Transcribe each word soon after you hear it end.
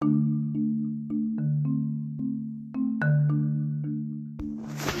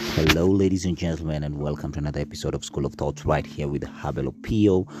Hello, ladies and gentlemen, and welcome to another episode of School of Thoughts right here with Habelo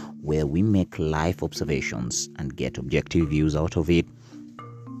Pio, where we make life observations and get objective views out of it.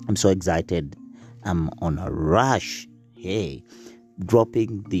 I'm so excited. I'm on a rush. Hey,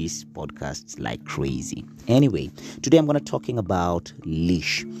 dropping these podcasts like crazy. Anyway, today I'm going to talking about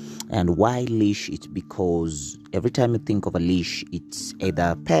leash. And why leash? It's because every time you think of a leash, it's either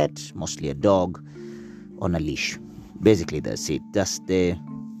a pet, mostly a dog, on a leash. Basically, that's it. That's the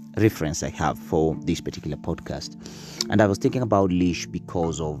reference I have for this particular podcast. And I was thinking about leash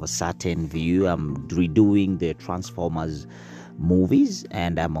because of a certain view. I'm redoing the Transformers movies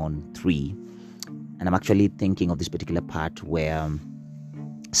and I'm on 3. And I'm actually thinking of this particular part where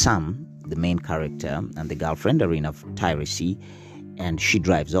Sam, the main character, and the girlfriend are in a tirade and she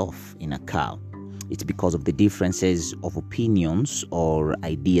drives off in a car. It's because of the differences of opinions or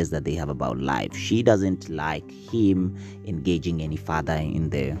ideas that they have about life. She doesn't like him engaging any further in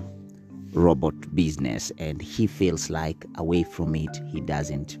the robot business, and he feels like away from it, he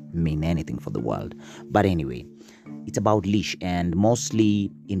doesn't mean anything for the world. But anyway, it's about leash, and mostly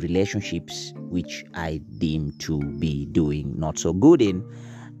in relationships, which I deem to be doing not so good in.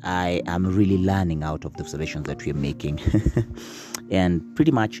 I am really learning out of the observations that we're making. And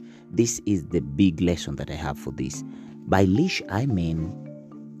pretty much this is the big lesson that I have for this. By leash, I mean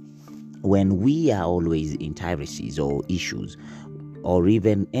when we are always in tirades or issues, or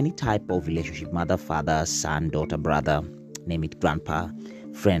even any type of relationship, mother, father, son, daughter, brother, name it, grandpa,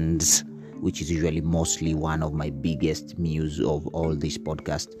 friends, which is usually mostly one of my biggest muse of all this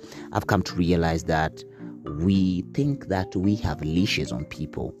podcast, I've come to realize that we think that we have leashes on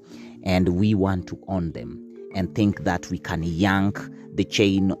people and we want to own them and think that we can yank the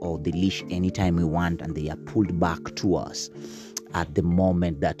chain or the leash anytime we want and they are pulled back to us at the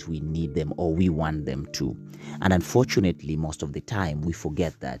moment that we need them or we want them to. And unfortunately, most of the time, we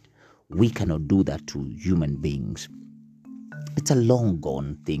forget that we cannot do that to human beings. It's a long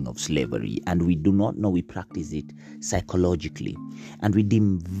gone thing of slavery, and we do not know we practice it psychologically. And we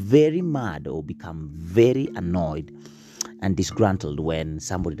deem very mad or become very annoyed and disgruntled when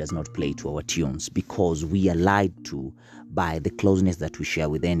somebody does not play to our tunes because we are lied to by the closeness that we share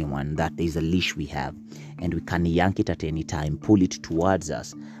with anyone, that there is a leash we have and we can yank it at any time, pull it towards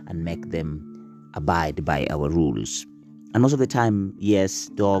us and make them abide by our rules. And most of the time, yes,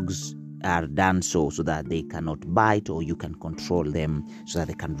 dogs are done so that they cannot bite or you can control them so that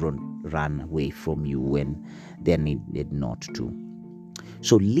they can run away from you when they're needed not to.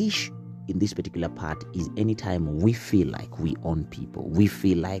 So leash in this particular part is anytime we feel like we own people, we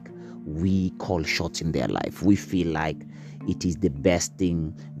feel like we call shots in their life, we feel like it is the best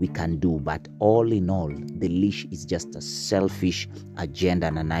thing we can do. But all in all, the leash is just a selfish agenda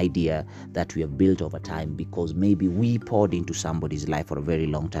and an idea that we have built over time because maybe we poured into somebody's life for a very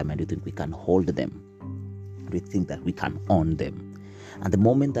long time and we think we can hold them. We think that we can own them. And the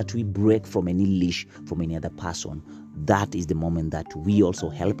moment that we break from any leash from any other person, that is the moment that we also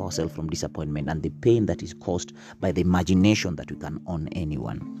help ourselves from disappointment and the pain that is caused by the imagination that we can own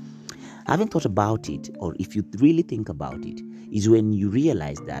anyone. Having thought about it, or if you really think about it, is when you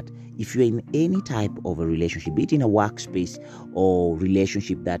realize that if you're in any type of a relationship, be it in a workspace or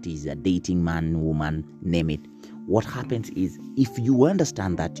relationship that is a dating man, woman, name it, what happens is if you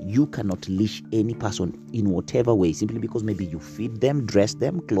understand that you cannot leash any person in whatever way, simply because maybe you feed them, dress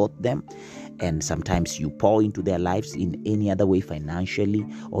them, clothe them, and sometimes you pour into their lives in any other way, financially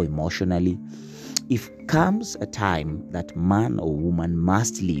or emotionally, if comes a time that man or woman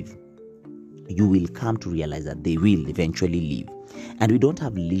must leave, you will come to realize that they will eventually leave. And we don't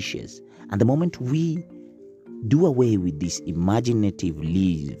have leashes. And the moment we do away with these imaginative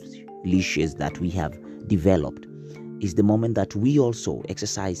leashes that we have developed, is the moment that we also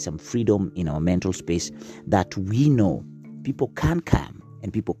exercise some freedom in our mental space, that we know people can come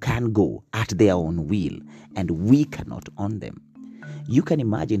and people can go at their own will and we cannot own them. You can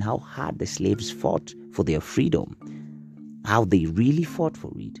imagine how hard the slaves fought for their freedom, how they really fought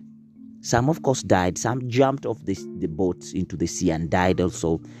for it. Some, of course, died. Some jumped off the boats into the sea and died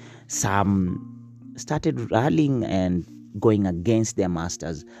also. Some started rallying and going against their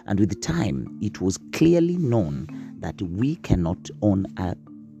masters. And with time, it was clearly known that we cannot own a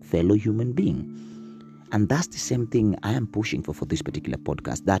fellow human being. And that's the same thing I am pushing for this particular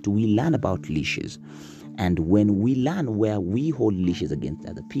podcast, that we learn about leashes. And when we learn where we hold leashes against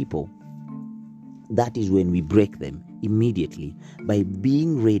other people, that is when we break them immediately by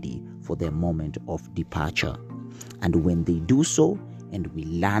being ready for their moment of departure. And when they do so, and we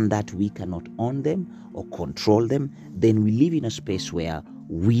learn that we cannot own them or control them, then we live in a space where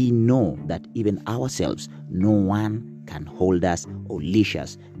we know that even ourselves, no one can hold us or leash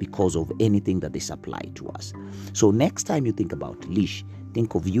us because of anything that they supply to us. So next time you think about leash,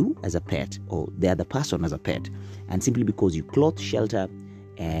 think of you as a pet or the other person as a pet. And simply because you clothe, shelter,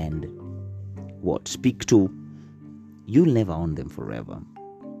 and speak to, you'll never own them forever.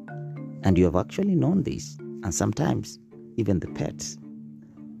 And you have actually known this. And sometimes even the pets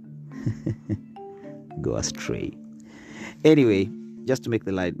go astray. Anyway, just to make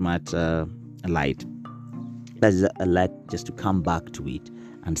the light, that's a light, just to come back to it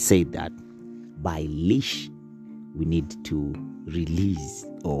and say that by leash, we need to release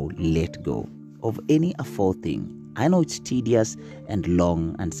or let go of any aforementioned thing. I know it's tedious and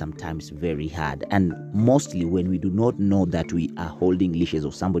long and sometimes very hard, and mostly when we do not know that we are holding leashes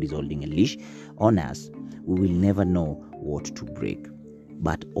or somebody's holding a leash on us, we will never know what to break.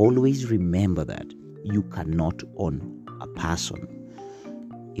 But always remember that you cannot own a person,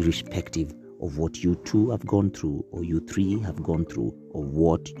 irrespective of what you two have gone through or you three have gone through or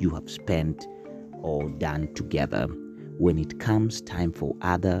what you have spent or done together. When it comes time for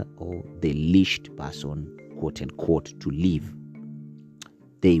other or the leashed person, quote unquote, to leave,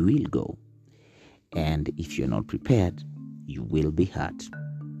 they will go. And if you're not prepared, you will be hurt.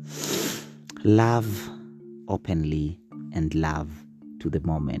 Love openly and love to the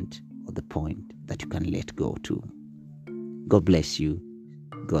moment or the point that you can let go to. God bless you.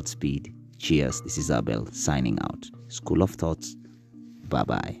 Godspeed. Cheers. This is Abel signing out. School of Thoughts.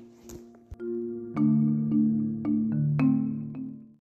 Bye-bye.